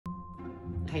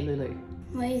Hey Lulu.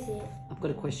 What is it? I've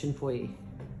got a question for you.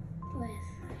 What?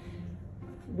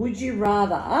 Would you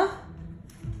rather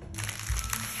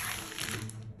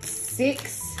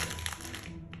 6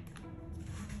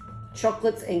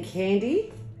 chocolates and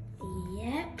candy,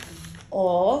 Yep.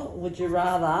 or would you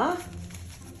rather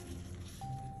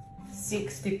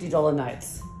 6 $50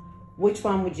 notes? Which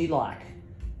one would you like?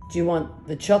 Do you want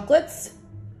the chocolates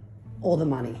or the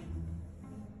money?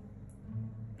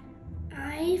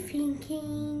 I'm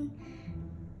thinking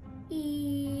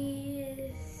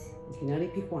is... You can only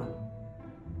pick one.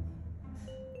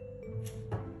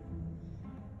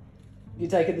 You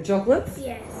taking the chocolates?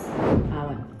 Yes.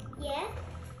 Arwen, Yeah?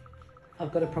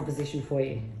 I've got a proposition for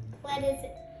you. What is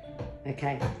it?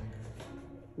 Okay.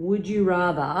 Would you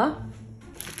rather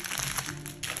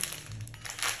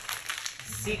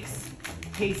 6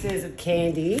 pieces of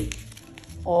candy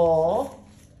or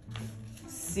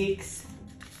 6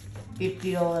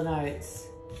 $50 notes?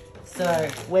 So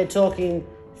we're talking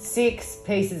 6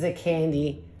 pieces of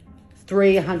candy,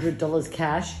 $300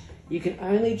 cash. You can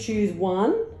only choose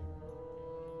one,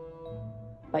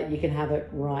 but you can have it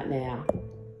right now.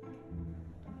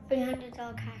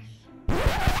 $300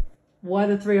 cash. Why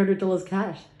the $300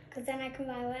 cash? Because then I can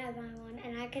buy whatever I want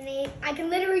and I can eat. I can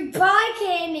literally buy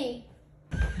candy.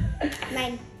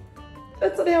 Mine.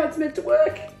 That's not how it's meant to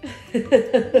work. Yes,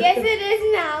 it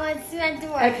is now. It's meant to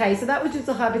work. Okay, so that was just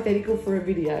a hypothetical for a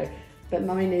video, but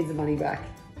Mummy needs the money back.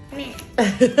 Me. You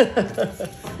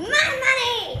My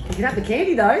money! can have the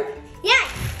candy though.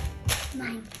 Yes!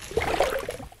 Mine.